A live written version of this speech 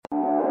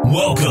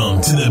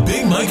Welcome to the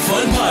Big Mike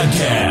Fund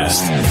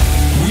Podcast,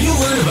 where you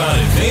learn about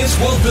advanced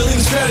wealth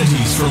building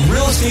strategies from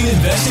real estate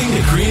investing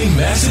to creating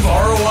massive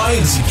ROI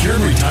and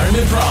secured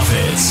retirement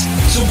profits.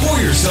 So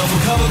pour yourself a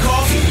cup of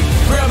coffee,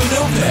 grab a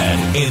notepad,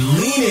 and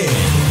lean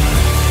in.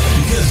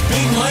 Because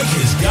Big Mike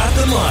has got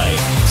the mic,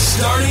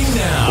 starting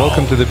now.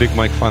 Welcome to the Big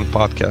Mike Fund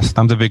Podcast.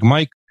 I'm the Big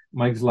Mike.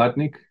 Mike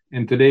Zlatnik,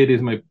 and today it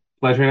is my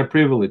pleasure and a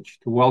privilege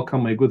to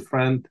welcome my good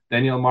friend,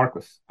 Daniel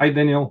Marcos. Hi,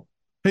 Daniel.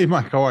 Hey,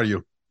 Mike, how are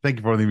you? Thank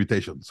you for the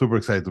invitation. Super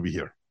excited to be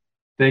here.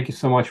 Thank you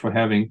so much for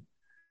having.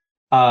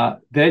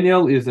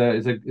 Daniel is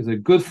a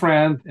good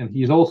friend, and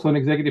he's also an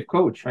executive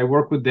coach. I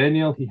work with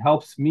Daniel. He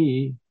helps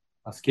me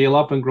scale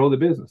up and grow the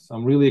business.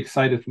 I'm really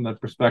excited from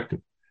that perspective.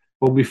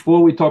 But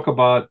before we talk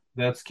about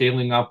that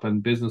scaling up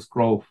and business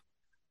growth,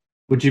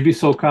 would you be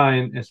so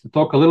kind as to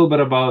talk a little bit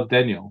about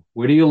Daniel?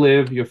 Where do you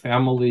live, your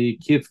family,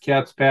 kids,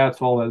 cats,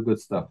 pets, all that good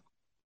stuff?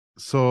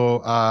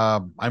 So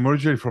I'm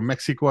originally from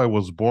Mexico. I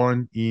was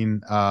born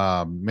in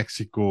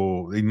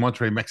Mexico, in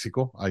Monterrey,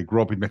 Mexico. I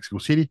grew up in Mexico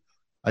City.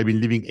 I've been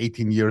living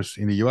 18 years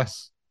in the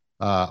U.S.,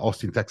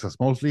 Austin, Texas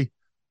mostly.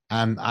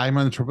 And I'm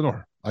an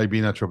entrepreneur. I've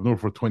been an entrepreneur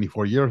for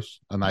 24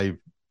 years, and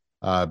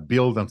I've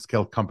built and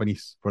scaled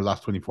companies for the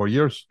last 24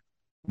 years,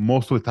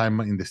 most of the time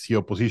in the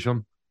CEO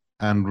position,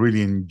 and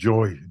really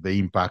enjoy the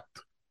impact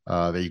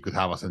that you could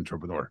have as an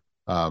entrepreneur.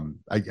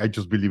 I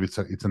just believe it's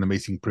an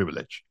amazing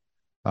privilege.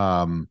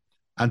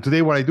 And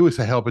today what I do is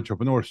I help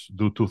entrepreneurs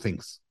do two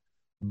things: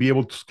 be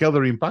able to scale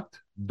their impact,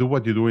 do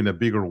what you do in a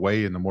bigger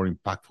way, in a more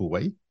impactful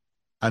way,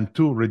 and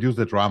two, reduce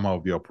the drama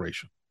of the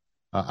operation.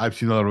 I've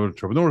seen a lot of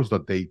entrepreneurs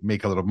that they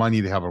make a lot of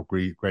money, they have a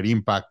great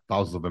impact,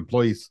 thousands of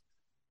employees,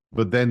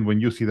 but then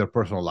when you see their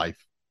personal life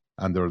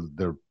and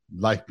their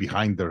life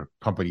behind their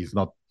company is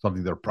not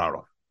something they're proud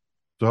of.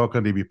 So how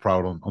can they be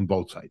proud on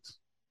both sides?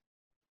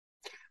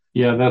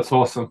 Yeah, that's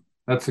awesome.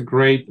 That's a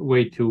great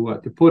way to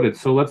put it.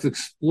 So let's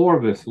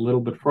explore this a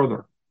little bit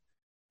further.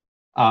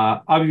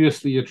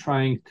 Obviously, you're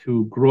trying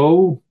to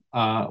grow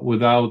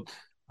without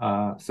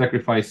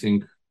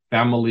sacrificing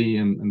family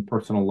and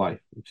personal life,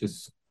 which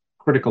is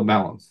critical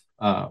balance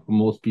for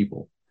most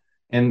people.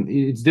 And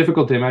it's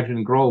difficult to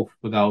imagine growth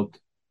without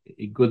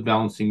a good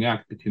balancing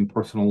act between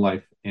personal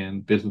life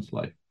and business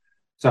life.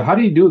 So how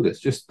do you do this?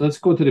 Just let's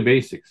go to the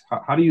basics.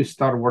 How do you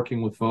start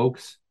working with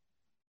folks?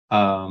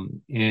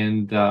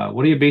 And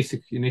what are your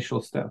basic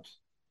initial steps?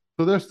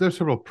 So there's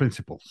several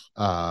principles.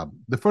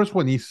 The first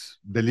one is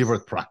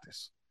deliberate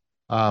practice.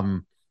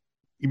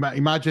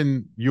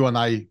 Imagine you and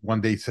I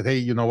one day said, "Hey,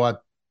 you know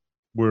what?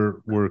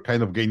 We're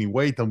kind of gaining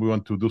weight and we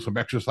want to do some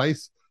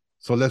exercise.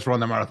 So let's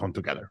run a marathon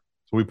together."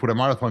 So we put a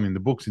marathon in the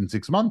books in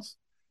 6 months,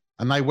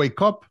 and I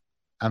wake up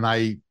and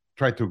I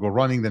try to go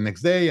running the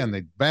next day and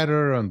it's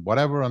better and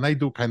whatever, and I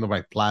do kind of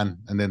my plan,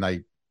 and then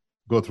I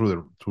go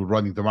through to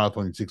running the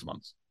marathon in 6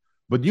 months.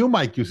 But you,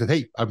 Mike, you said,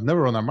 "Hey, I've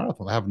never run a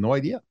marathon. I have no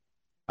idea.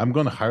 I'm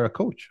going to hire a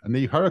coach." And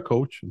then you hire a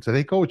coach and say,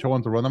 "Hey, coach, I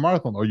want to run a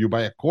marathon." Or you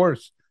buy a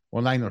course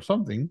online or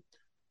something,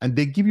 and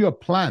they give you a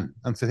plan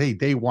and say, "Hey,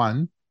 day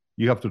 1,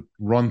 you have to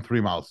run 3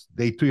 miles.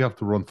 Day 2, you have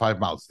to run 5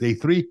 miles. Day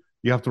 3,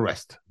 you have to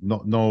rest.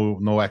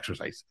 No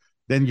exercise.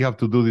 Then you have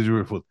to do this with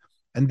your food."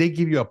 And they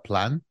give you a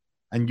plan,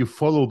 and you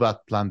follow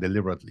that plan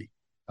deliberately.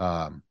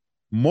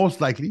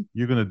 Most likely,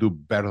 you're going to do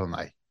better than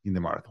I in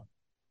the marathon,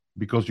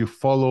 because you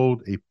followed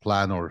a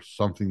plan or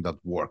something that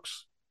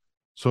works.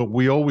 So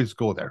we always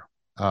go there.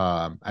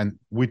 And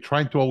we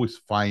try to always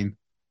find,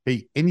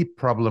 hey, any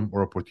problem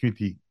or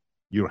opportunity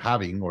you're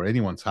having or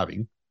anyone's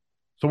having,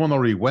 someone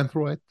already went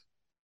through it,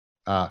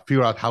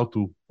 figure out how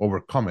to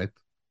overcome it,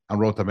 and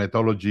wrote a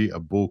methodology, a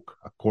book,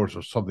 a course,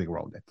 or something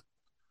around it.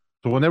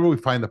 So whenever we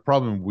find a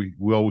problem,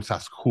 we always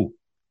ask who.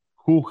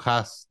 Who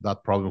has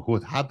that problem? Who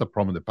had the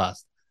problem in the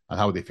past, and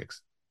how they fix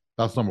it?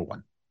 That's number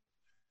one.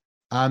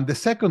 And the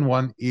second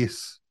one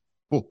is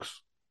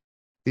books.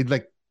 It's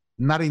like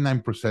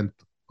 99%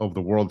 of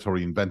the world's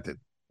already invented.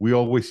 We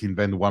always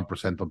invent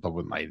 1% on top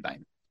of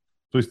 99.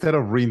 So instead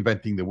of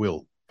reinventing the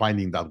wheel,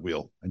 finding that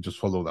wheel and just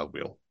follow that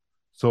wheel.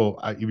 So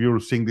if you're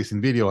seeing this in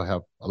video, I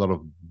have a lot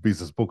of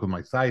business books on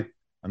my side.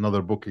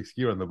 Another book is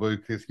here, and the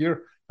book is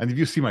here. And if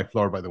you see my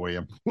floor, by the way,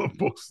 I'm full of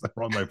books that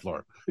are on my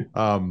floor.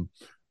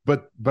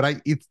 But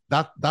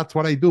that's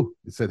what I do.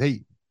 It said,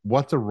 hey,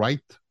 what's the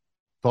right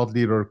thought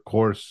leader,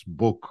 course,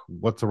 book?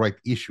 What's the right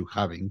issue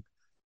having?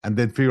 And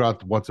then figure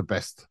out what's the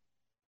best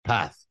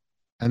path.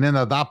 And then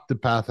adapt the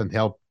path and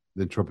help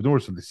the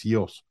entrepreneurs and the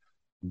CEOs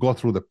go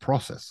through the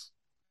process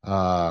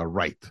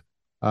right.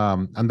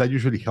 And that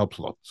usually helps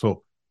a lot.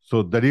 So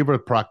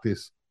deliberate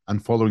practice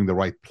and following the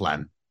right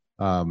plan.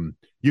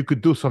 You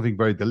could do something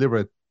very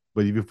deliberate,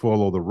 but if you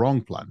follow the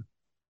wrong plan,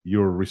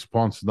 your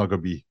response is not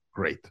going to be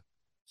great.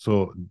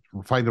 So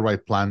find the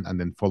right plan and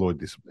then follow a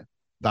discipline.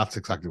 That's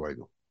exactly what I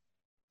do.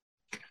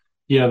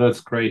 Yeah,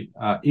 that's great.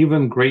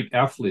 Even great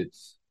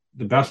athletes,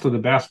 the best of the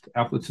best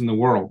athletes in the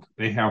world,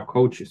 they have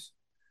coaches.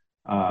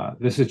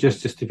 This is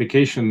just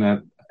justification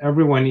that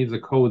everyone needs a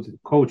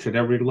coach at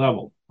every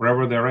level,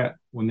 wherever they're at.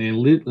 When they're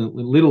in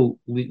little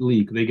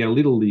league, they get a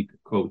little league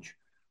coach.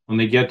 When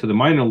they get to the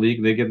minor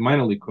league, they get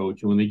minor league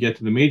coach. And when they get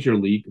to the major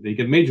league, they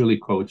get major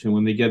league coach. And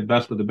when they get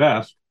best of the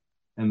best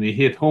and they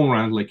hit home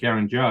runs like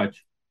Aaron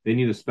Judge, they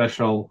need a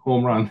special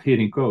home run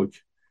hitting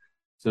coach.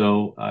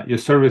 So your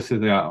service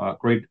is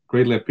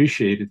greatly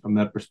appreciated from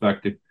that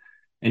perspective.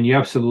 And you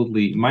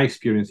absolutely, my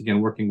experience,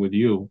 again, working with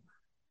you,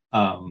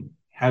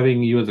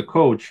 having you as a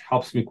coach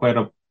helps me quite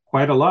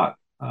a lot.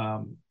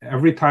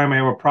 Every time I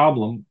have a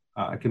problem,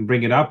 I can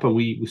bring it up and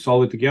we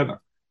solve it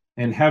together.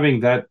 And having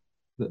that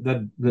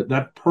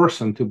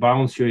person to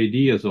bounce your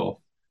ideas off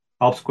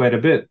helps quite a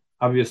bit.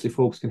 Obviously,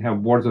 folks can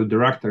have boards of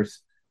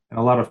directors and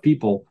a lot of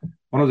people.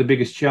 One of the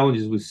biggest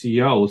challenges with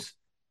CEOs,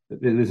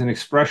 there's an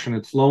expression,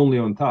 it's lonely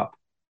on top.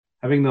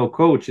 Having no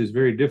coach is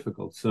very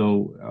difficult.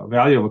 So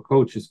value of a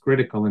coach is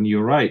critical. And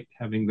you're right,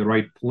 having the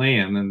right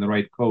plan and the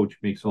right coach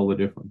makes all the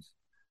difference.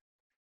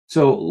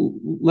 So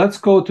let's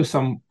go to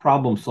some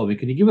problem solving.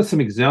 Can you give us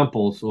some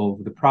examples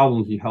of the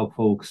problems you help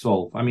folks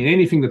solve? I mean,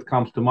 anything that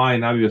comes to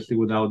mind, obviously,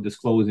 without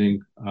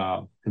disclosing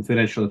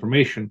confidential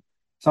information,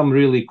 some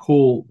really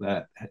cool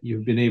that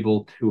you've been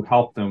able to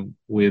help them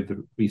with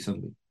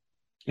recently.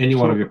 Any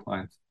one of your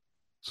clients.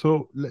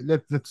 So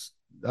let's,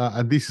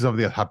 and this is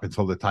something that happens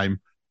all the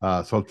time.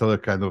 So I'll tell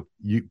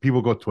you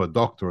people go to a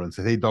doctor and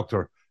say, hey,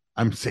 doctor,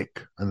 I'm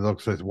sick. And the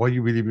doctor says, why do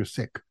you believe you're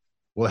sick?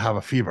 Well, I have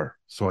a fever,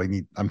 so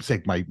I'm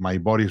sick. My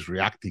body's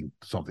reacting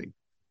to something.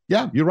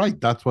 Yeah, you're right.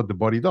 That's what the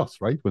body does,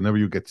 right? Whenever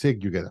you get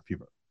sick, you get a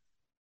fever.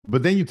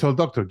 But then you tell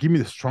the doctor, give me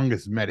the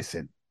strongest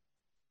medicine.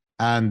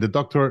 And the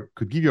doctor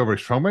could give you a very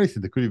strong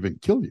medicine that could even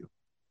kill you.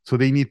 So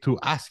they need to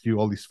ask you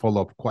all these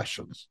follow-up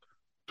questions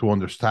to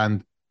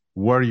understand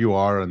where you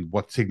are and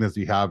what sickness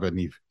you have, and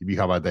if you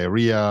have a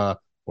diarrhea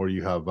or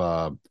you have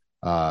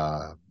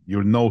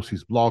your nose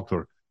is blocked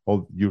or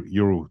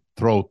your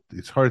throat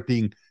is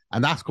hurting,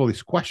 and ask all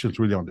these questions,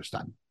 really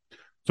understand.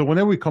 So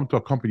whenever we come to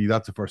a company,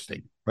 that's the first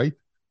thing, right?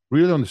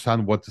 Really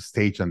understand what's the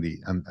stage and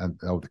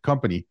of the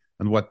company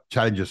and what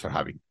challenges are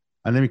having.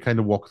 And then we kind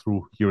of walk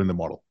through here in the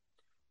model.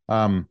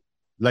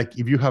 Like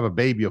if you have a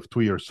baby of 2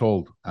 years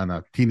old and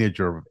a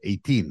teenager of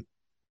 18,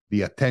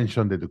 the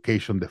attention, the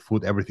education, the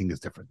food, everything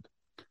is different.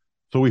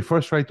 So we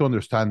first try to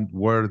understand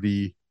where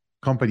the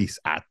company's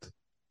at.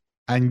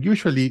 And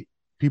usually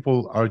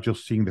people are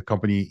just seeing the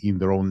company in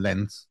their own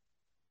lens.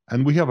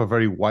 And we have a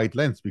very wide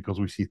lens because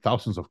we see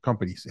thousands of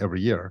companies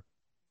every year.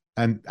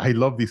 And I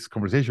love this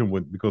conversation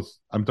because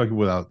I'm talking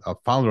with a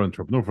founder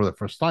entrepreneur for the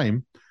first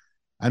time.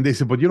 And they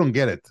said, but you don't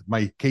get it.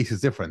 My case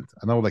is different.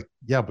 And I was like,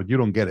 yeah, but you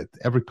don't get it.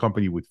 Every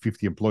company with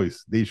 50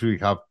 employees, they usually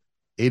have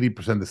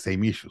 80% the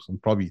same issues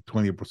and probably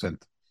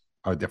 20%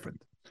 are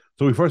different.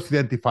 So we first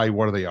identify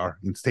where they are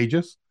in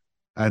stages.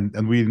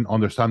 And we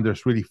understand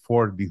there's really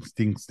 4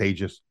 distinct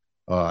stages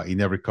in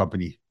every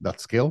company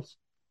that scales.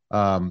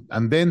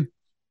 And then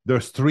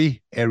there's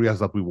 3 areas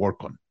that we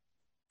work on.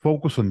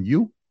 Focus on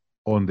you,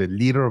 on the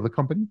leader of the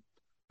company,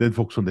 then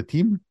focus on the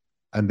team,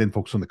 and then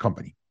focus on the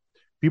company.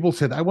 People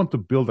said, I want to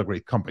build a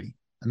great company.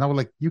 And I was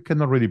like, you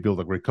cannot really build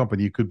a great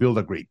company. You could build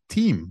a great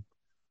team,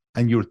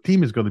 and your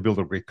team is going to build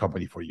a great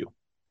company for you.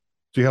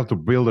 So you have to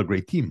build a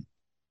great team.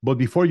 But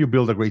before you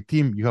build a great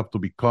team, you have to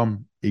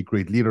become a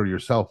great leader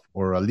yourself,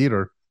 or a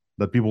leader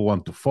that people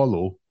want to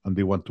follow and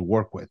they want to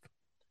work with.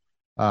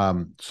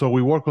 So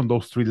we work on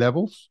those 3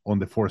 levels on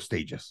the 4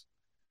 stages.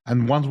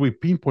 And once we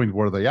pinpoint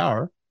where they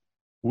are,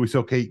 we say,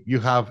 okay, you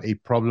have a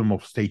problem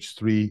of stage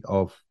 3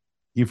 of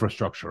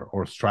infrastructure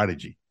or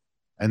strategy.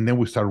 And then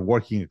we start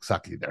working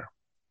exactly there.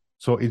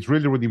 So it's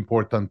really, really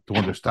important to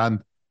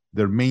understand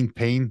their main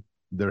pain,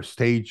 their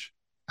stage,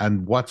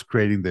 and what's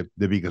creating the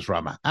biggest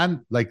drama. And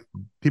like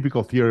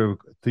typical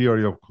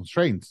theory of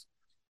constraints,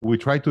 we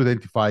try to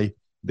identify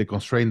the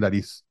constraint that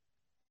is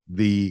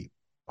the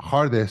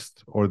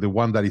hardest or the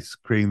one that is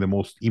creating the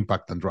most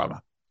impact and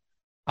drama.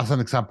 As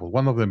an example,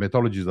 one of the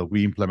methodologies that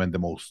we implement the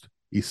most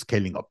is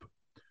scaling up.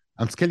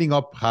 And scaling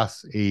up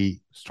has a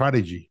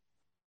strategy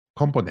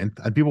component,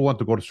 and people want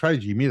to go to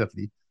strategy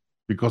immediately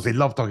because they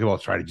love talking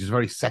about strategy. It's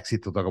very sexy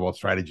to talk about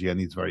strategy,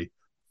 and it's very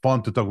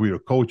fun to talk with your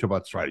coach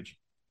about strategy.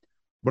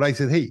 But I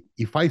said, hey,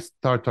 if I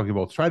start talking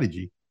about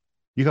strategy,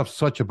 you have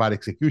such a bad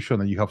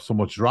execution and you have so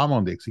much drama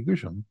on the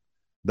execution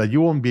that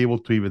you won't be able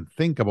to even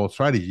think about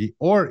strategy.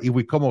 Or if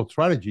we come out with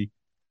strategy,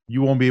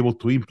 you won't be able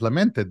to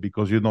implement it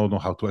because you don't know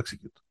how to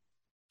execute.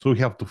 So we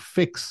have to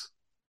fix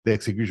the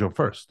execution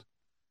first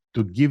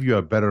to give you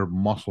a better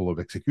muscle of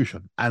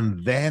execution.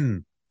 And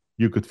then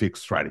you could fix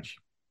strategy.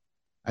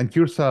 And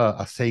here's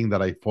a saying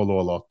that I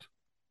follow a lot,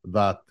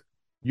 that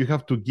you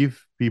have to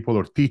give people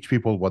or teach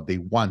people what they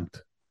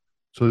want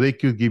so they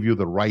could give you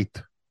the right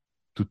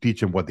to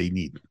teach them what they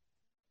need.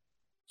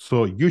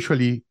 So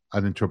usually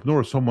an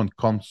entrepreneur, someone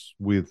comes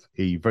with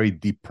a very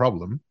deep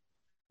problem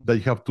that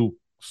you have to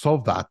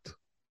solve that,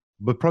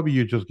 but probably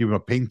you just give them a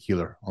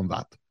painkiller on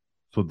that.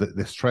 So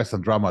the stress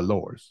and drama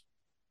lowers.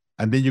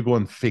 And then you go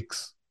and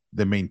fix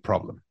the main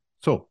problem.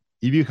 So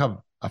if you have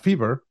a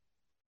fever,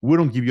 we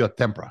don't give you a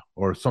Tempra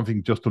or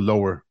something just to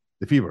lower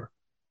the fever.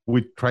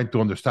 We try to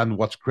understand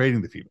what's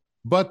creating the fever.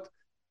 But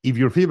if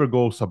your fever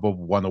goes above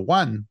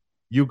 101,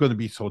 you're going to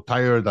be so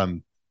tired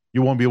and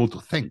you won't be able to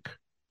think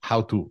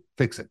how to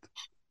fix it.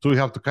 So you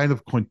have to kind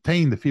of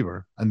contain the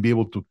fever and be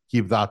able to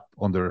keep that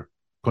under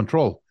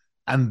control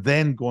and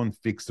then go and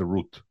fix the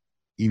root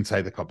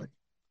inside the company.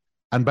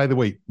 And by the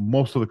way,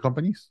 most of the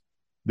companies,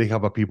 they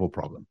have a people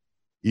problem.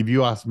 If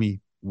you ask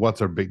me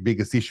what's our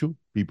biggest issue,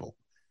 people.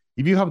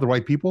 If you have the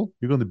right people,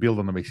 you're going to build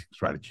an amazing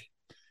strategy.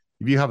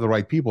 If you have the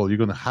right people, you're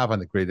going to have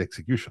a great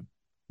execution.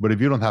 But if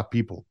you don't have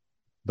people,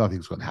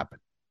 nothing's going to happen.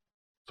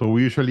 So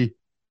we usually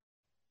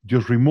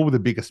just remove the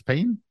biggest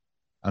pain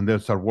and then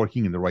start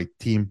working in the right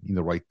team, in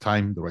the right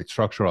time, the right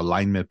structure,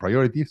 alignment,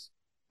 priorities,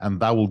 and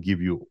that will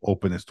give you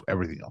openness to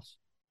everything else.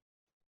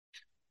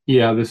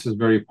 Yeah, this is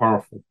very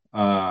powerful.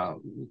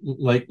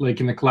 Like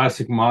in the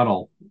classic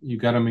model, you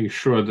got to make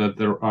sure that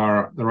there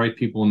are the right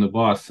people in the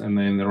bus and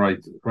then the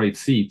right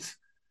seats.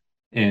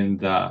 And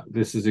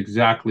this is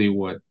exactly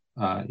what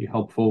you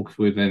help folks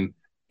with. And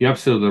you're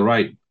absolutely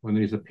right. When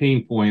there's a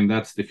pain point,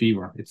 that's the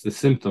fever. It's the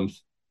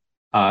symptoms.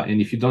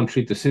 And if you don't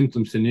treat the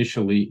symptoms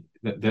initially,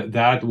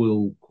 that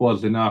will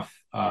cause enough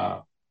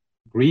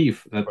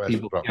grief that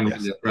people can't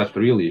really address the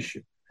real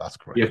issue. That's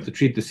correct. You have to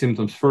treat the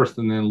symptoms first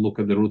and then look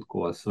at the root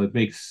cause. So it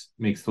makes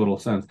total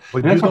sense.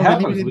 But you don't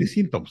eliminate the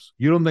symptoms.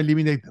 You don't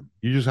eliminate them.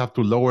 You just have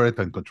to lower it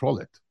and control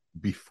it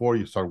before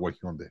you start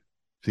working on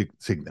the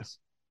sickness.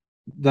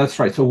 That's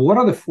right. So what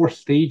are the 4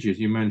 stages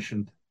you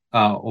mentioned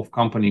of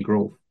company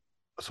growth?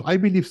 So I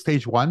believe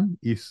stage 1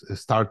 is a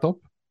startup,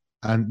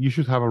 and you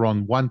should have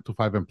around 1 to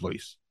 5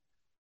 employees.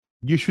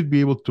 You should be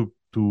able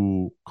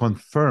to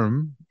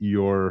confirm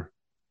your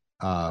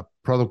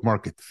product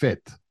market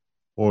fit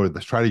or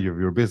the strategy of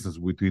your business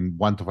between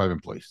 1 to 5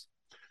 employees.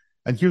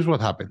 And here's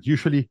what happens.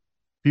 Usually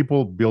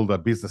people build a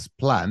business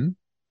plan,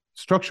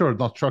 structure or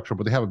not structure,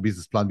 but they have a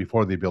business plan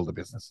before they build a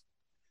business.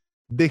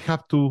 They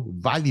have to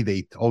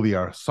validate all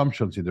their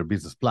assumptions in their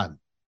business plan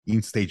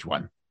in stage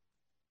 1.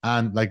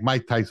 And like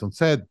Mike Tyson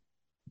said,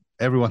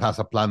 everyone has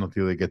a plan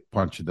until they get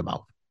punched in the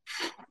mouth.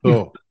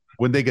 So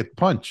when they get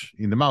punched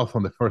in the mouth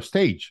on the first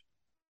stage,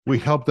 we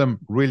help them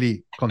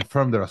really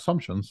confirm their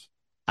assumptions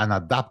and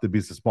adapt the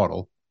business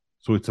model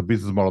so it's a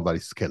business model that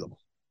is scalable.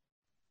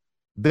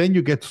 Then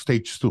you get to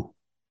stage 2,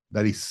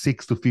 that is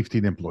 6 to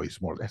 15 employees,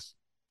 more or less.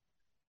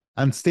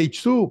 And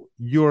stage 2,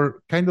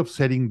 you're kind of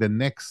setting the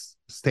next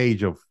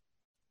stage of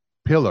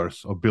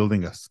pillars of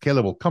building a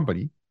scalable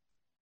company.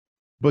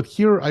 But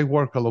here I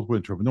work a lot with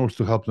entrepreneurs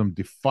to help them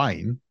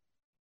define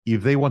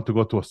if they want to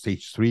go to a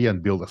stage 3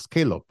 and build a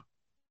scale-up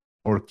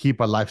or keep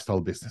a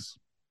lifestyle business.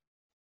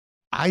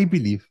 I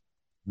believe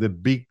the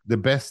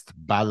best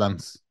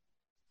balance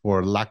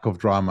for lack of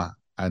drama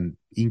and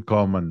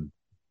income and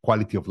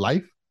quality of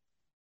life,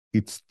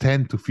 it's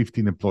 10 to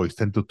 15 employees,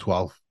 10 to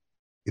 12.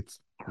 It's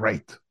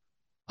great.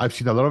 I've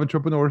seen a lot of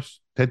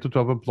entrepreneurs, 10 to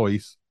 12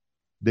 employees.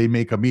 They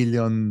make $1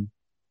 million,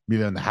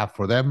 $1.5 million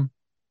for them,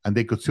 and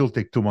they could still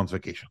take 2 months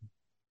vacation.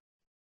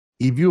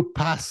 If you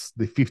pass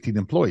the 15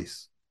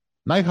 employees,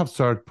 now you have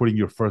started putting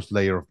your first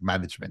layer of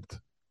management,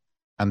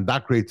 and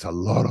that creates a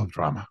lot of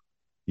drama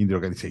in the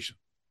organization.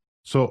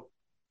 So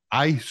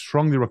I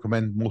strongly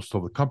recommend most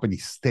of the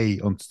companies stay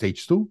on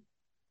stage 2,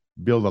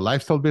 build a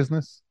lifestyle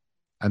business,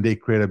 and they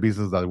create a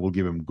business that will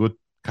give them good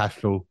cash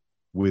flow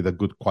with a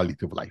good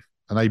quality of life.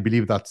 And I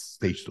believe that's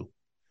stage 2.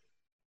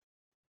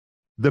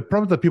 The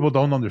problem that people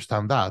don't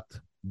understand that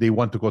they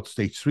want to go to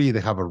stage 3, they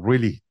have a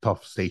really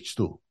tough stage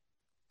 2.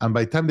 And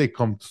by the time they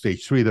come to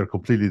stage 3, they're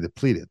completely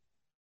depleted.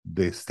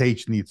 The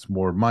stage needs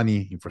more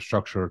money,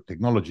 infrastructure,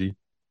 technology,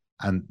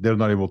 and they're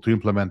not able to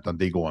implement, and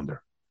they go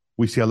under.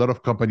 We see a lot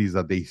of companies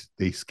that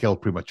they scale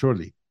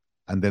prematurely,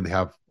 and then they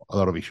have a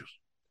lot of issues.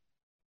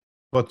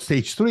 But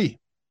stage 3,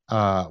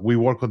 we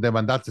work on them,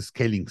 and that's the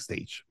scaling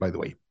stage, by the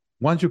way.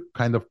 Once you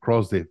kind of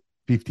cross the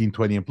 15,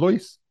 20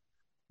 employees,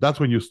 that's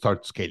when you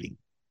start scaling.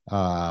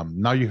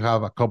 Now you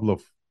have a couple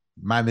of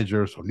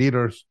managers or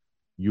leaders,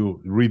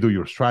 you redo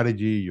your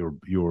strategy,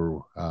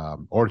 your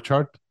org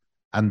chart,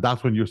 and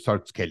that's when you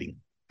start scaling.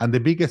 And the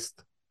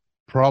biggest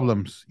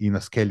problems in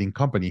a scaling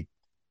company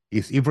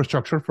is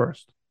infrastructure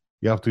first.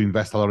 You have to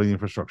invest a lot in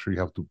infrastructure. You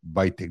have to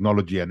buy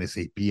technology and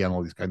SAP and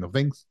all these kind of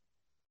things.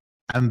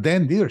 And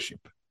then leadership.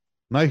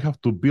 Now you have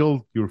to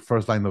build your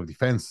first line of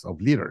defense of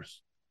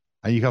leaders.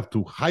 And you have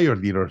to hire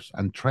leaders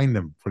and train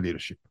them for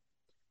leadership.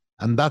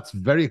 And that's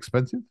very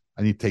expensive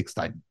and it takes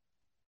time.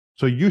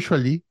 So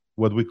usually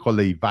what we call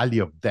a valley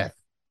of death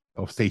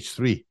of stage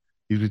 3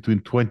 is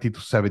between 20 to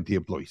 70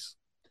 employees.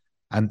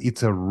 And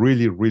it's a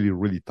really, really,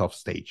 really tough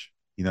stage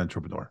in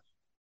entrepreneur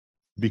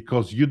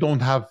because you don't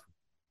have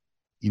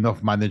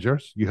enough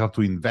managers. You have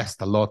to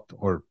invest a lot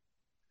or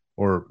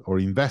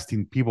invest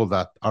in people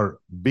that are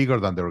bigger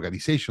than the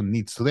organization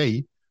needs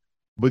today,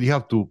 but you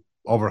have to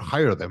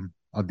overhire them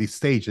at this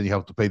stage and you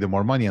have to pay them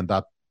more money, and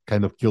that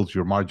kind of kills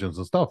your margins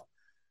and stuff.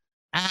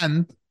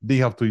 And they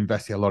have to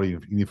invest a lot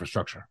in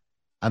infrastructure.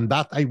 And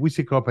that we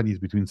see companies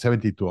between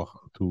 70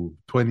 to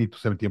 20 to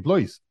 70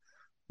 employees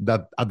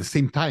that at the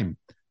same time,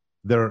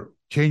 they're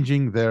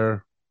changing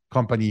their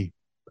company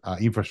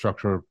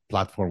infrastructure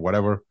platform,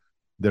 whatever.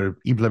 They're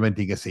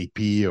implementing SAP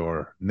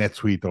or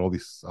NetSuite or all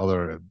these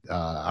other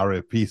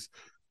RFPs.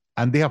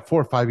 and they have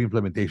 4 or 5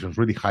 implementations,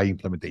 really high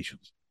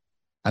implementations,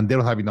 and they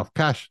don't have enough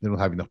cash, they don't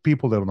have enough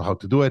people, they don't know how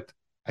to do it,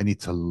 and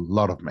it's a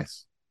lot of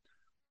mess.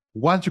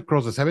 Once you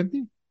cross the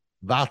 70,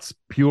 that's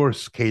pure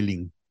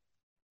scaling.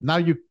 Now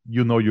you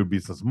know your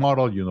business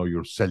model, you know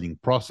your selling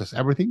process,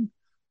 everything,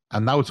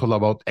 and now it's all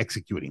about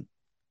executing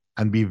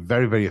and be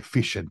very, very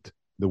efficient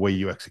the way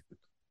you execute.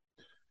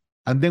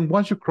 And then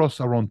once you cross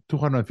around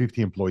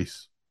 250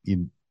 employees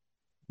in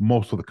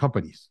most of the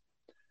companies,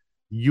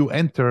 you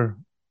enter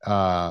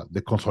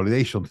the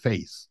consolidation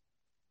phase.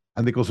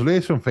 And the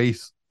consolidation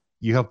phase,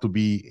 you have to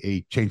be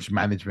a change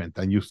management,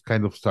 and you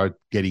kind of start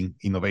getting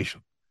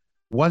innovation.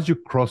 Once you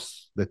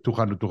cross the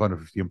 200,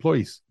 250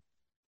 employees,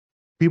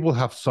 people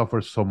have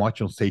suffered so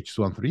much on stage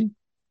 2 and 3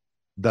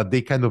 that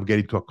they kind of get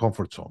into a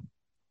comfort zone.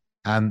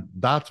 And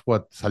that's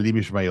what Salim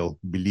Ismail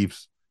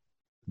believes,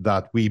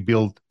 that we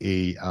build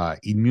a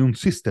immune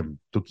system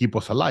to keep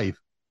us alive,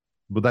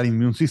 but that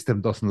immune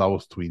system doesn't allow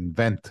us to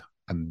invent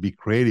and be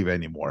creative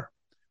anymore.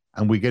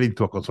 And we get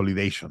into a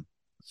consolidation.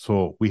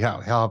 So we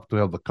have to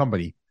help the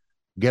company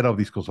get out of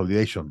this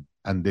consolidation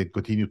and then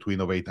continue to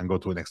innovate and go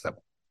to the next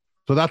level.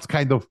 So that's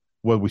kind of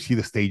where we see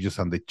the stages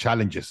and the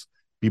challenges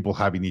people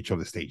have in each of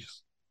the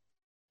stages.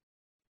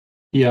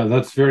 Yeah,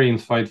 that's very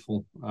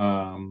insightful.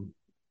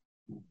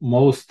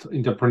 Most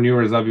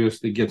entrepreneurs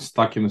obviously get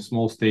stuck in a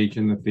small stage,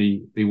 and if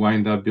they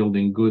wind up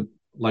building good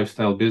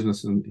lifestyle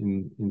business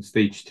in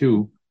stage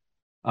 2,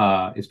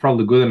 it's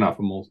probably good enough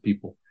for most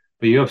people.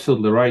 But you're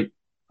absolutely right.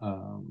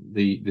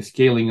 The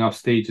scaling up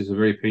stage is a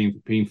very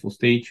painful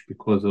stage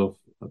because of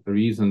the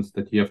reasons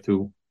that you have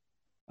to,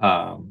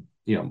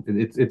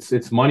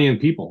 it's money and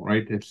people,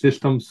 right? It's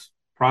systems,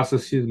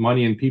 processes,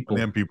 money and people.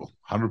 Money and people,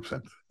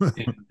 100%.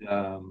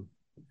 And,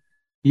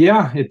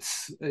 yeah,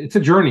 it's a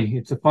journey.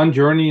 It's a fun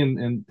journey,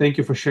 and thank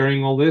you for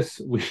sharing all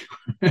this.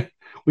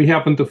 We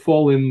happen to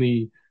fall in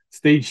the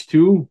stage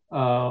 2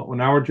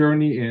 on our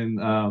journey,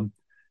 and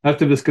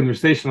after this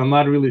conversation, I'm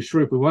not really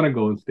sure if we want to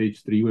go in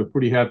stage 3. We're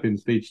pretty happy in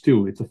stage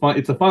 2.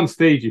 It's a fun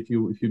stage if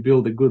you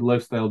build a good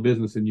lifestyle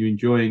business and you're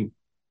enjoying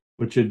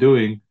what you're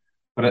doing.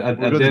 But at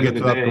the end of the day, we're going to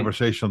get to that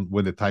conversation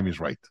when the time is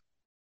right.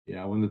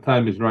 Yeah, when the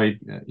time is right,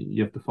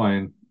 you have to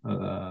find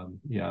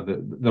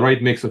the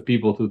right mix of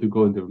people to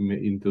go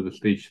into the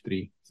stage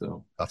 3.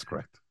 So that's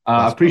correct.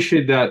 I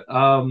appreciate that.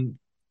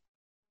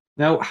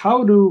 Now,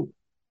 how do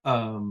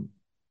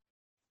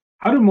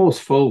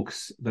most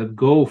folks that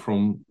go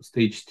from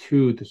stage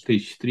 2 to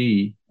stage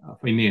 3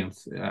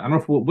 finance? I don't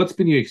know what's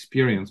been your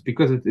experience,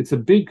 because it's a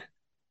big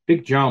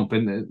jump,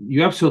 and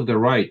you're absolutely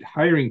right.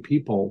 Hiring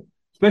people,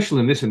 especially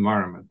in this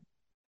environment,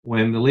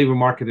 when the labor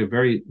market is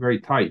very, very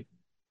tight,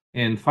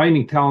 and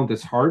finding talent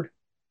is hard,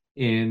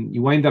 and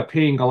you wind up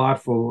paying a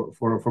lot for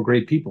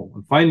great people.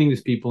 And finding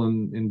these people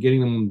and getting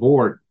them on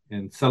board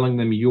and selling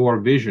them your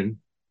vision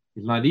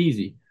is not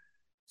easy.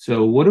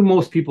 So what do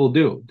most people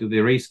do? Do they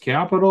raise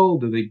capital?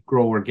 Do they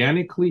grow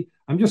organically?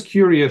 I'm just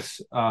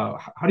curious,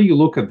 how do you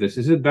look at this?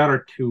 Is it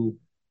better to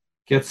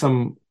get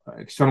some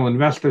external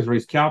investors,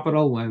 raise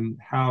capital, and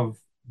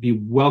be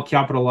well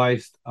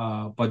capitalized,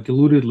 but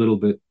diluted a little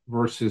bit,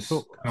 versus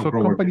so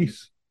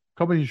companies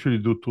usually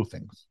do 2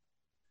 things.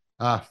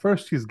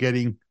 First is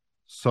getting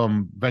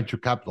some venture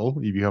capital,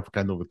 if you have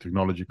kind of a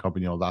technology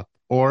company or that,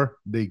 or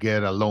they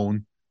get a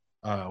loan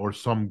or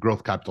some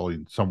growth capital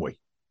in some way.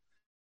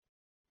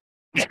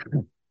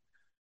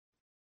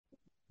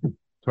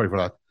 Sorry for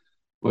that.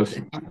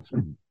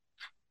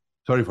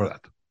 Sorry for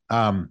that.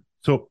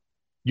 So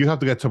you have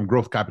to get some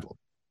growth capital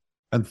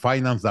and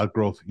finance that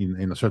growth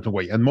in a certain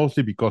way, and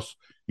mostly because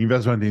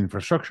investment in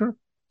infrastructure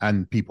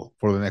and people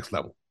for the next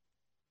level.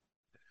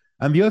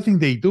 And the other thing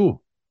they do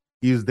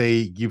is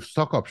they give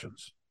stock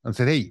options and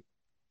say, hey,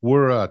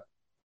 we're at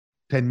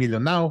 10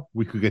 million now,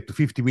 we could get to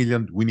 50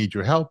 million, we need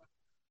your help,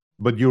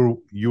 but you're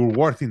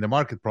worth in the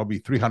market probably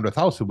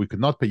 300,000, we could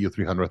not pay you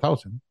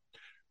 300,000.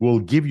 We'll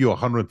give you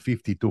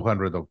 150,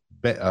 200 of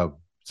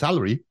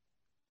salary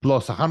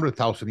plus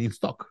 100,000 in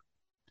stock.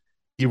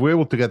 If we're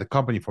able to get the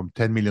company from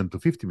 10 million to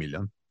 50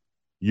 million,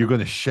 you're going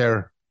to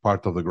share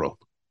part of the growth.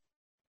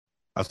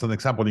 As an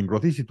example, in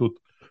Growth Institute,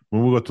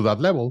 when we go to that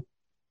level,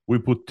 we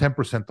put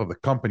 10% of the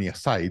company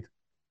aside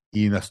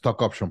in a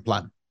stock option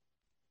plan.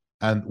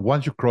 And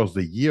once you cross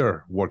the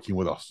year working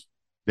with us,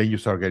 then you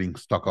start getting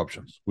stock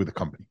options with the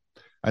company.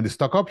 And the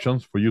stock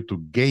options, for you to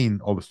gain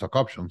all the stock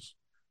options,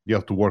 you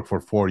have to work for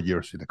 4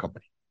 years in the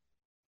company.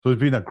 So it's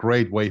been a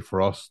great way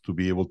for us to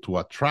be able to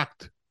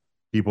attract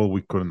people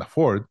we couldn't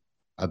afford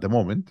at the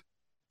moment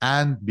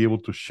and be able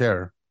to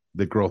share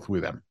the growth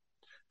with them.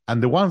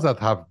 And the ones that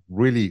have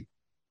really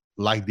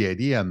liked the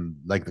idea and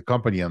like the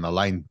company and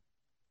align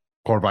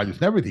core values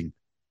and everything,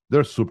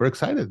 they're super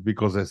excited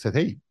because they said,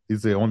 hey,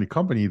 it's the only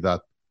company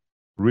that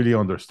really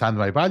understands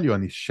my value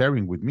and is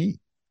sharing with me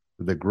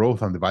the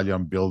growth and the value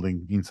I'm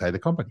building inside the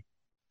company.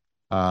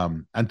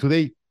 And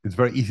today, it's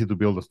very easy to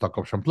build a stock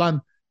option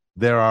plan.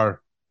 There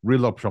are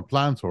real option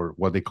plans, or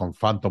what they call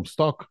phantom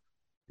stock,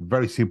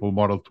 very simple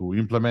model to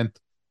implement,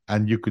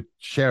 and you could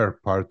share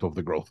part of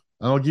the growth.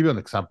 And I'll give you an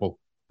example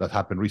that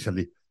happened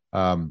recently.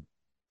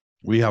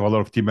 We have a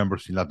lot of team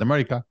members in Latin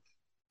America,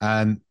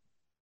 and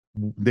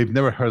they've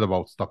never heard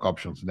about stock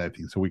options and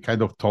everything. So we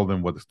kind of told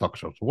them what the stock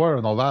options were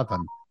and all that,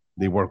 and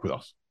they work with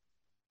us.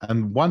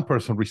 And one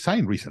person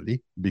resigned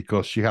recently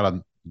because she had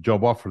a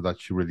job offer that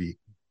she really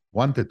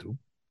wanted to.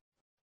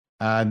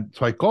 And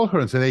so I called her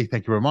and said, hey,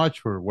 thank you very much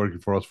for working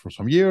for us for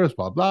some years,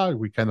 blah, blah.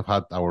 We kind of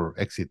had our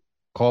exit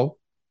call.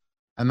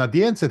 And at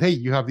the end said, hey,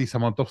 you have this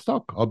amount of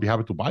stock. I'll be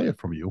happy to buy it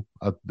from you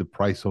at the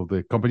price of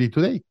the company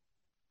today.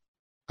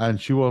 And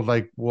she was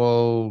like,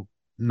 well,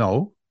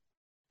 no.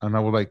 And I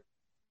was like,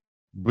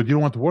 but you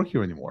don't want to work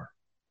here anymore.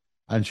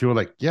 And she was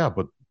like, yeah,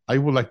 but I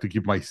would like to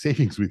keep my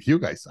savings with you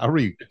guys. I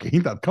already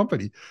gained that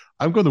company.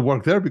 I'm going to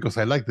work there because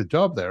I like the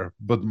job there.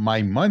 But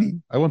my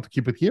money, I want to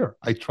keep it here.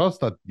 I trust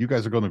that you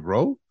guys are going to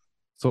grow.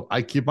 So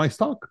I keep my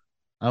stock.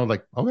 I was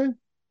like, okay.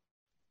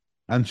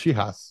 And she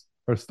has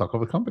her stock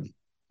of the company.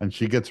 And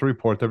she gets a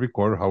report every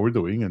quarter how we're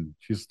doing. And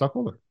she's a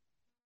stockholder.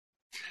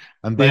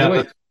 And by the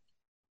way,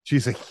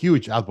 she's a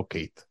huge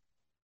advocate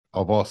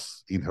of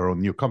us in her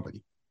own new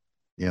company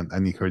and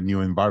in her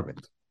new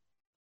environment.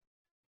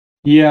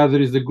 Yeah,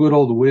 there is the good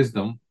old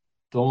wisdom.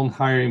 Don't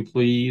hire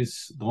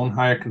employees, don't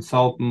hire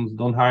consultants,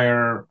 don't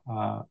hire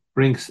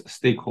brings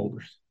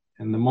stakeholders.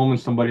 And the moment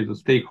somebody's a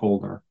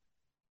stakeholder,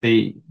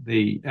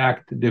 they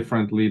act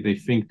differently, they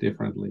think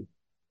differently.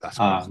 That's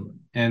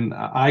and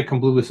I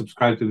completely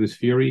subscribe to this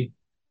theory.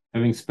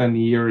 Having spent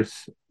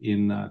years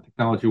in the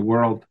technology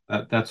world,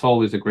 that's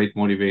always a great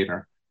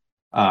motivator.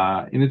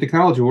 In the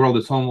technology world,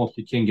 it's almost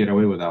you can't get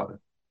away without it.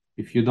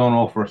 If you don't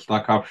offer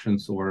stock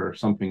options or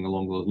something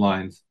along those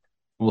lines,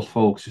 most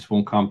folks just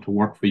won't come to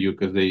work for you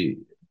because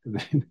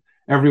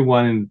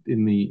everyone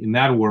in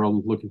that world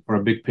is looking for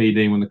a big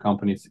payday when the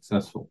company is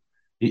successful.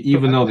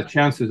 Even though the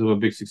chances of a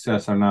big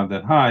success are not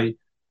that high,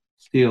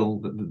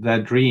 still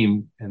that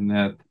dream and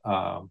that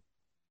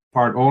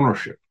part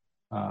ownership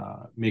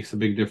makes a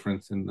big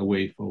difference in the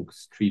way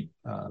folks treat.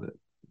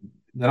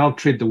 They don't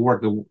treat the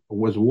work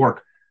as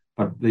work,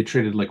 but they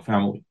treat it like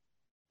family.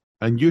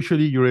 And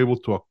usually, you're able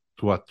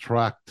to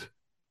attract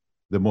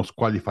the most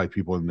qualified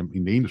people in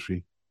the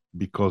industry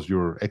because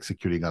you're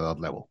executing at that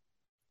level.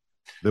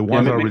 The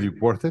ones that are really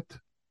worth it,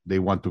 they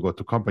want to go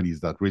to companies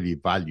that really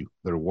value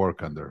their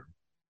work and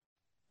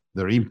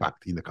their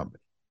impact in the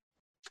company.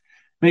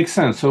 Makes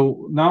sense.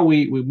 So now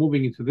we're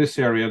moving into this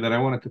area that I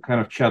wanted to kind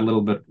of chat a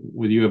little bit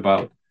with you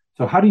about.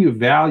 So how do you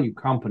value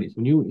companies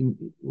when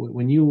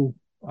you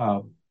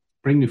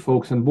bring new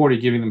folks on board?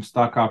 You're giving them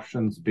stock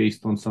options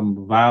based on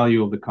some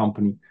value of the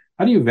company.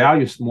 How do you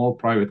value small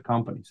private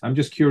companies? I'm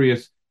just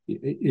curious.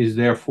 Is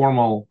there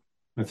formal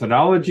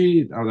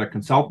methodology? Are there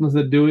consultants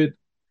that do it?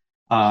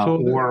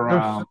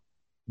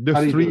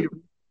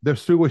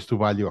 There's three ways to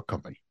value a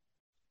company.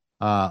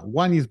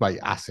 One is by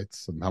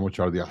assets and how much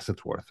are the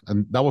assets worth,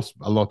 and that was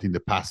a lot in the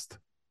past.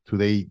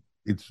 Today,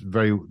 it's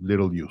very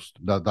little used.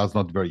 That's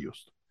not very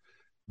used.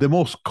 The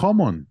most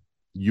common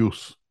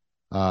use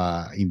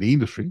in the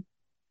industry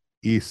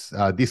is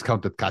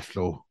discounted cash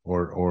flow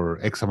or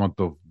X amount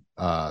of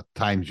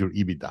times your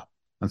EBITDA,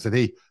 and said,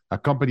 hey, a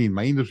company in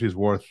my industry is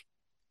worth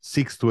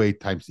 6 to 8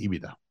 times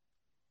EBITDA.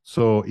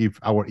 So if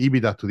our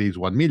EBITDA today is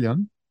 1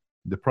 million,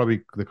 the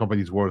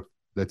company is worth,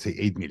 let's say,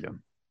 8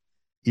 million.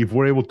 If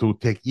we're able to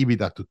take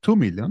EBITDA to 2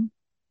 million,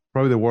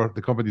 probably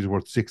the company is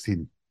worth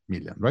 16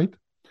 million, right?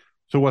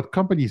 So what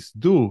companies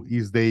do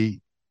is they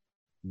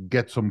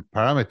get some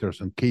parameters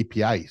and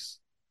KPIs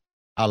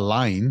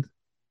aligned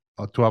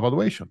to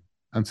evaluation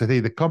and say, hey,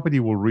 the company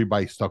will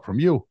rebuy stock from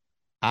you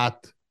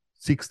at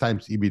 6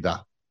 times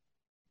EBITDA.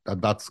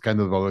 And that's kind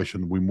of the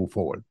valuation we move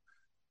forward.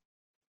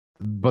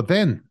 But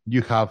then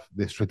you have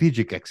the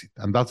strategic exit,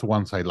 and that's the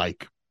ones I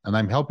like. And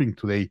I'm helping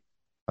today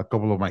a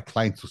couple of my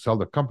clients to sell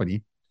their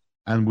company,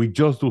 and we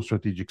just do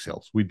strategic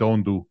sales. We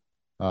don't do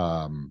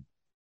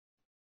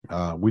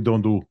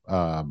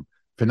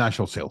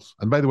financial sales.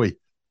 And by the way,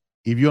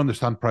 if you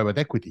understand private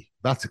equity,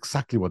 that's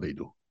exactly what they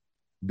do.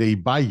 They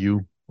buy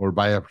you or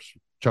buy a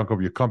chunk of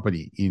your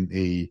company in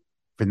a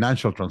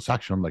financial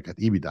transaction like at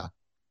EBITDA,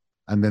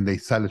 and then they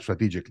sell it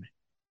strategically.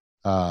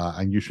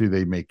 And usually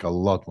they make a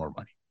lot more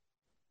money.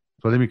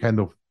 So let me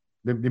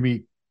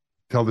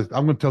tell this.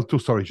 I'm going to tell 2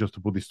 stories just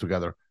to put this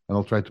together, and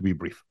I'll try to be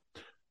brief.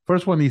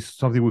 First one is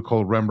something we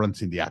call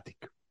Rembrandts in the attic.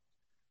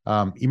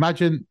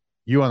 Imagine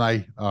you and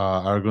I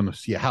are going to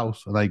see a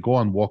house, and I go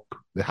and walk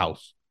the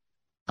house.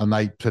 And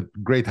I said,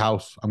 great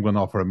house, I'm going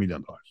to offer $1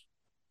 million.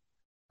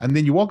 And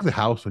then you walk the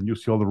house, and you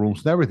see all the rooms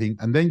and everything.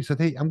 And then you said,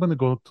 hey, I'm going to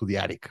go to the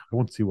attic. I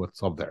want to see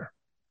what's up there.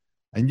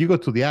 And you go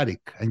to the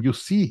attic, and you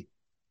see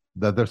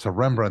that there's a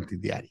Rembrandt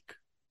in the attic.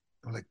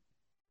 I'm like,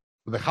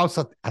 the house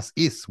as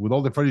is with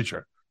all the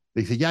furniture.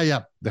 They say,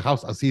 yeah, the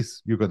house as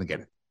is, you're going to get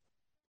it.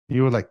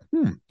 You were like,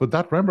 but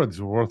that Rembrandt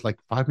is worth like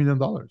 $5 million.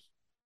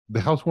 The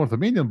house worth $1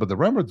 million, but the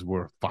Rembrandt is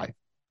worth $5 million.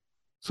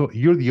 So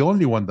you're the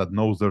only one that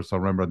knows there's a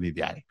Rembrandt in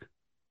the attic.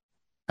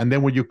 And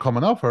then when you come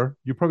and offer,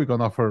 you're probably going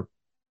to offer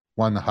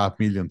 $1.5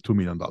 million, $2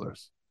 million.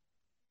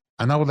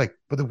 And I was like,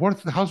 but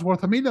the house is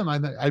worth $1 million.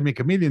 I make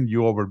 $1 million,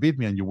 you overbid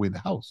me and you win the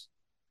house.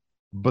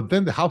 But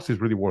then the house is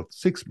really worth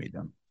 $6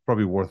 million.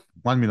 probably worth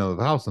 $1 million of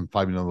the house and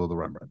 $5 million of the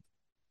Rembrandt.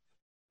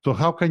 So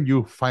how can you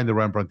find the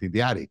Rembrandt in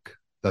the attic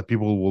that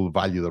people will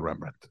value the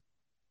Rembrandt?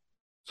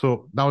 So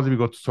now let me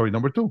go to story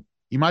number 2.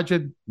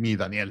 Imagine me,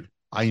 Daniel.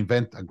 I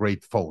invent a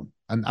great phone.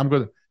 And I'm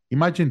going to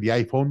imagine the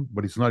iPhone,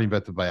 but it's not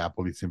invented by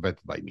Apple. It's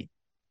invented by me.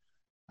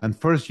 And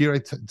first year,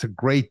 it's a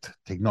great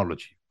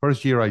technology.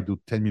 First year, I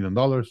do $10 million.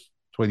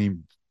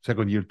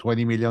 Second year,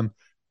 $20 million.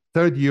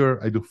 Third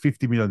year, I do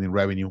 $50 million in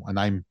revenue, and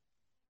I'm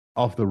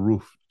off the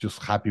roof,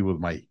 just happy with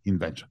my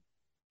invention.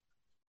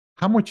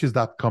 How much is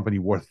that company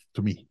worth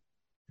to me?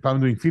 If I'm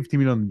doing $50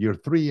 million in year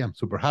 3, I'm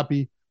super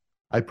happy.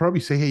 I'd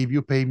probably say, hey, if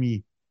you pay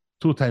me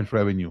 2 times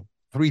revenue,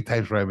 3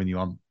 times revenue,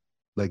 I'm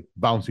like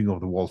bouncing off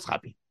the walls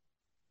happy.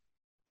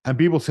 And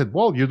people said,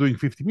 well, you're doing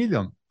 $50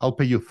 million. I'll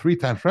pay you 3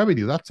 times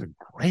revenue. That's a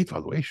great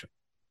valuation.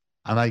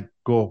 And I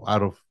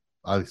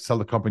sell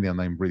the company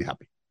and I'm really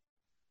happy.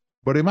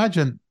 But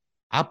imagine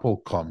Apple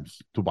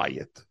comes to buy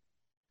it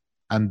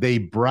and they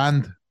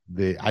brand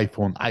the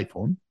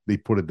iPhone. They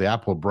put it the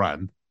Apple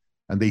brand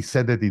and they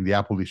send it in the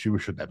Apple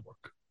distribution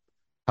network.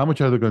 How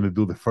much are they going to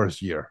do the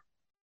first year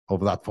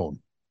of that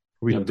phone?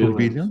 $2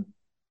 billion?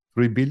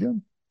 $3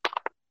 billion?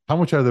 How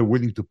much are they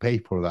willing to pay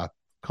for that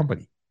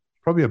company?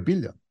 Probably $1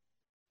 billion,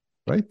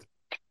 right?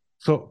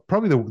 So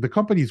probably the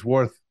company is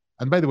worth,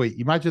 and by the way,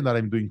 imagine that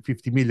I'm doing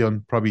 50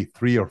 million, probably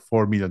 3 or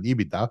 4 million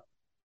EBITDA.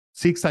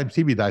 6 times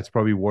EBITDA, it's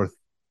probably worth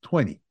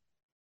 20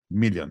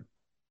 million.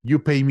 You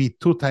pay me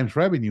 2 times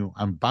revenue,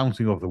 I'm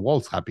bouncing off the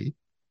walls happy.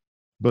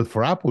 But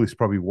for Apple, it's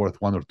probably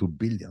worth 1 or 2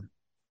 billion.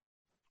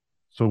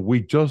 So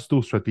we just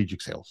do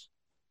strategic sales.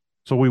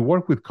 So we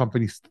work with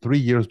companies 3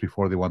 years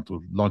before they want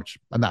to launch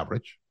an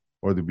average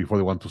or before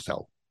they want to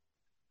sell.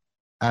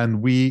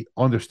 And we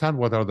understand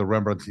what are the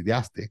Rembrandts in the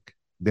attic.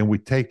 Then we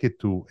take it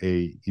to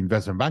a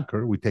investment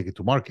banker. We take it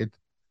to market.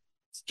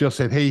 Just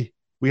said, hey,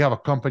 we have a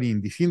company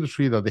in this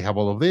industry that they have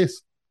all of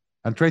this,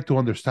 and try to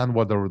understand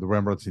what the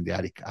Rembrandts in the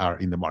attic are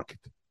in the market.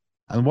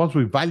 And once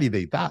we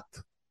validate that,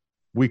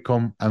 we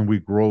come and we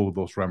grow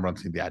those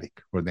Rembrandts in the attic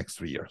for the next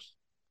 3 years.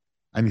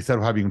 And instead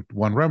of having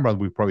 1 Rembrandt,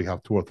 we probably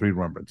have 2 or 3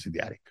 Rembrandts in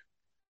the attic.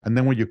 And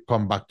then when you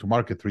come back to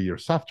market 3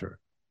 years after,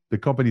 the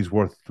company is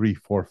worth 3,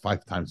 4,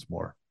 5 times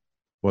more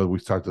what we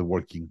started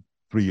working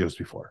 3 years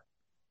before.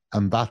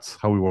 And that's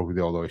how we work with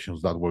the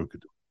valuations. That's what we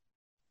could do.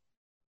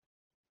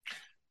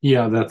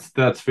 Yeah,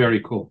 that's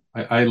very cool.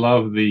 I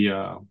love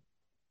the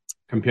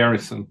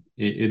comparison.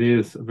 It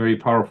is very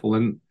powerful.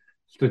 And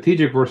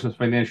strategic versus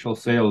financial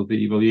sales,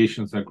 the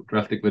evaluations are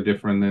drastically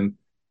different.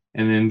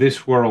 And in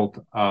this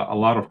world, a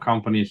lot of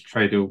companies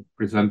try to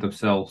present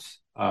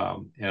themselves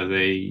as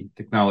a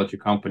technology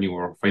company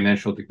or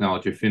financial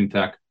technology,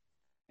 fintech.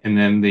 And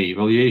then the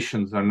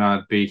evaluations are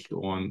not based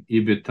on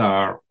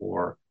EBITDA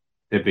or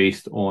they're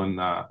based on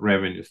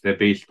revenues. They're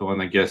based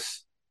on, I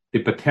guess, the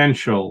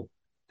potential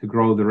to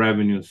grow the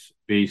revenues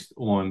based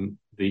on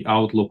the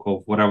outlook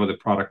of whatever the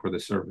product or the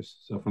service.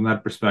 So from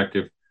that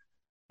perspective,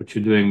 what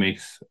you're doing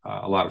makes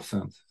a lot of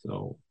sense.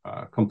 So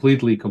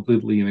completely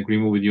in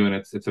agreement with you. And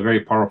it's a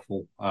very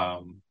powerful,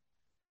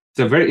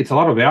 it's a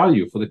lot of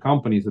value for the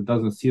companies that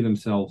doesn't see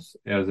themselves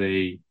as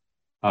a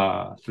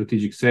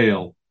strategic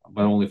sale,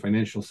 but only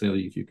financial sale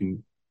if you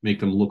can make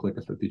them look like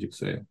a strategic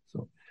sale.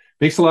 So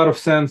makes a lot of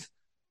sense.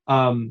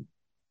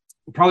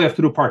 We'll probably have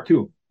to do part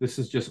 2. This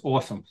is just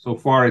awesome. So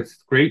far,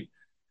 it's great.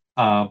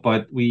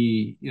 But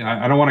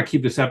I don't want to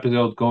keep this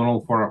episode going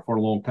on for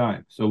a long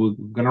time. So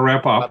we're going to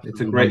wrap up.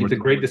 It's a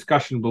great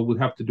discussion, but we'll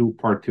have to do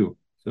part 2.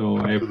 So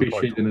I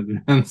appreciate in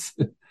advance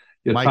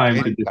your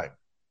time.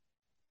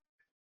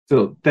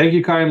 So thank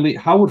you kindly.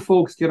 How would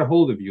folks get a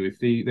hold of you? If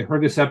they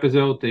heard this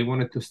episode, they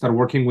wanted to start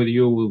working with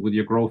you, with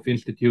your Growth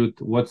Institute,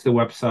 what's the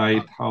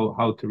website,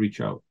 how to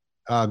reach out?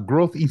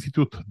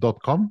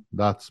 growthinstitute.com.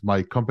 That's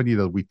my company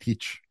that we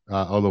teach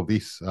all of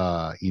this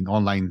in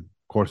online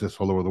courses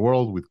all over the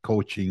world with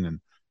coaching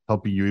and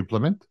helping you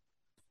implement.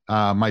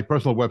 My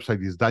personal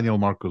website is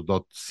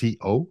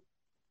danielmarcos.co.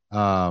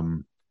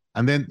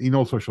 And then in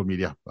all social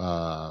media,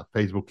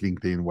 Facebook,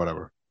 LinkedIn,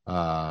 whatever,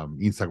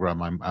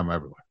 Instagram, I'm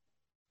everywhere.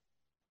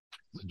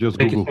 So just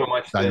Thank Google you so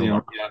much,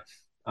 Daniel.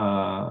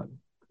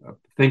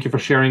 Thank you for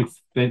sharing.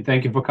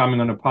 Thank you for coming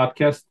on the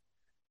podcast.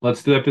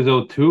 Let's do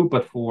episode 2.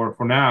 But for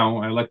now,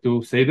 I like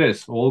to say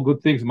this: all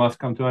good things must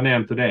come to an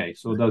end today.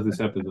 So does this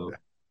episode.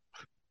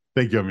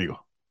 Thank you, amigo.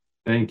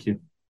 Thank you.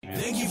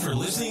 Thank you for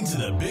listening to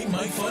the Big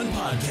Mike Fund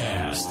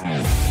Podcast.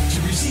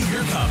 To receive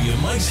your copy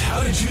of Mike's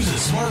How to Choose a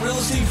Smart Real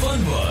Estate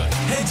Fund book,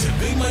 head to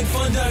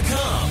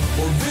BigMikeFund.com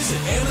or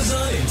visit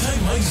Amazon and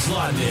type Mike's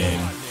Zlotnick.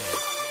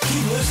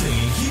 Keep listening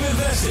and keep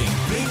investing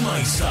Big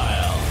Mike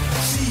style.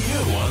 See you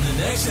on the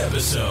next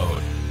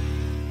episode.